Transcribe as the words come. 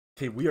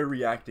Okay, we are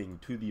reacting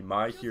to the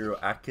My Hero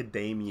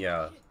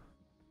Academia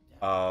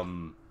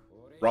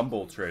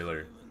Rumble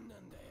trailer.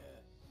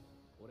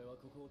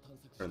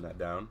 Turn that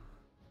down.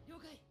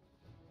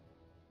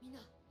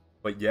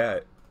 But yeah,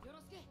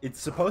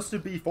 it's supposed to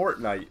be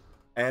Fortnite,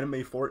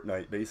 anime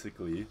Fortnite,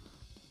 basically.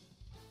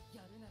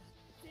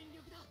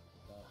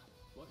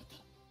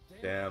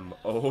 Damn.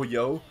 Oh,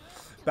 yo.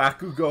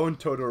 Bakugo and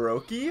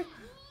Todoroki?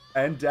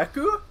 And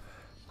Deku?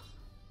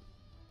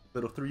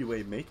 Little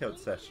three-way makeout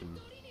session.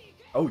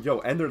 Oh, yo,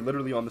 and they're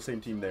literally on the same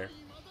team there.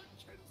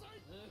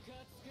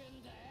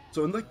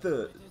 So in like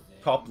the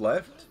top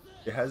left,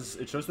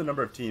 it shows the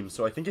number of teams,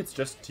 so I think it's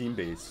just team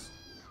base.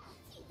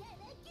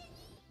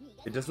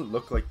 It doesn't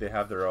look like they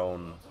have their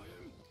own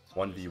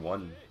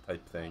 1v1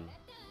 type thing.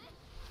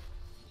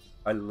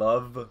 I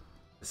love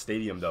the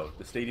stadium though.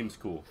 The stadium's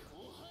cool.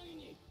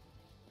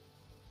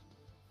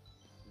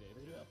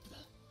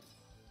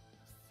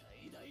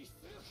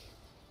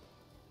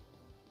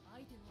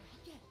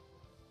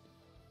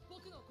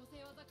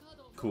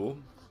 Cool.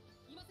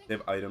 They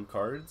have item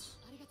cards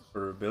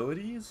for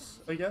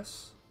abilities, I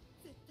guess.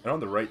 And on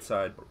the right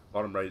side,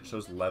 bottom right, it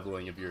shows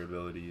leveling of your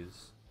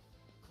abilities.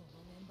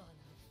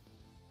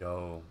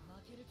 Yo.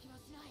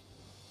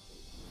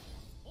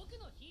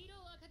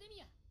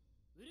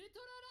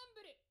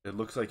 It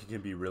looks like it can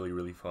be really,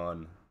 really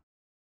fun.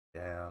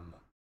 Damn.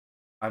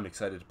 I'm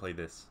excited to play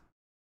this.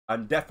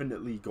 I'm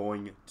definitely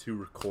going to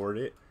record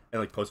it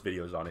and like post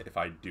videos on it if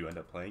I do end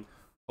up playing.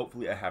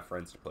 Hopefully I have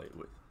friends to play it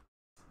with.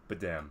 But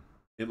damn,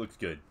 it looks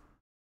good.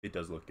 It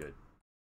does look good.